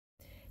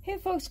Hey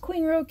folks,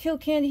 Queen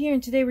Roadkill Candy here,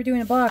 and today we're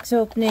doing a box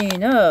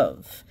opening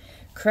of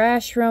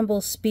Crash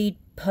Rumble Speed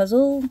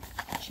Puzzle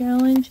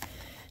Challenge.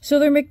 So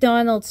they're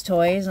McDonald's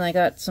toys, and I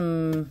got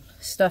some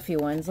stuffy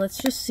ones. Let's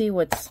just see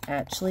what's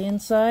actually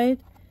inside.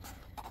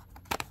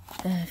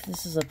 If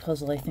this is a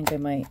puzzle, I think I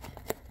might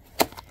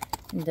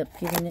end up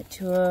giving it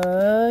to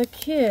a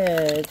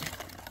kid.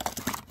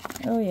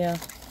 Oh yeah.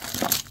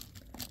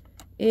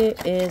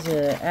 It is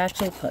an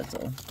actual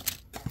puzzle.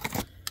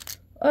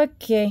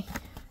 Okay.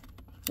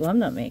 Well, I'm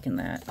not making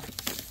that.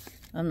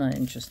 I'm not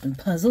interested in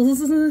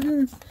puzzles.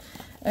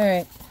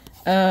 Alright.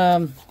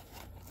 I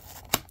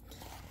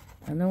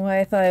don't know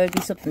why I thought it would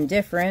be something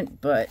different,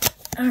 but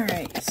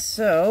alright,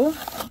 so.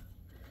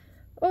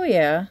 Oh,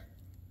 yeah.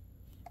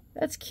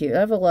 That's cute. I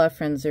have a lot of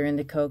friends that are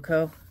into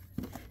Coco.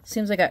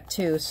 Seems I got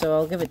two, so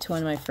I'll give it to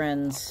one of my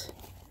friends.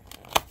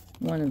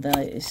 One of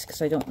those,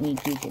 because I don't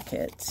need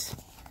duplicates.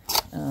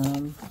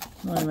 One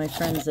of my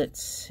friends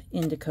that's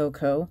into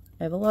Coco.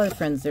 I have a lot of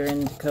friends that are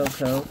into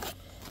Coco.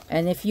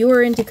 And if you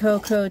are into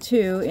Coco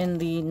too, in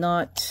the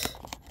not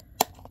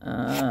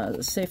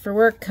safe for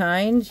work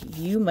kind,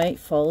 you might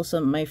follow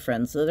some of my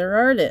friends that are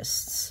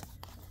artists.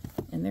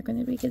 And they're going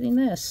to be getting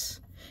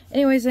this.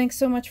 Anyways, thanks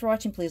so much for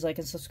watching. Please like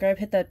and subscribe.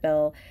 Hit that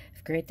bell.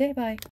 Have a great day. Bye.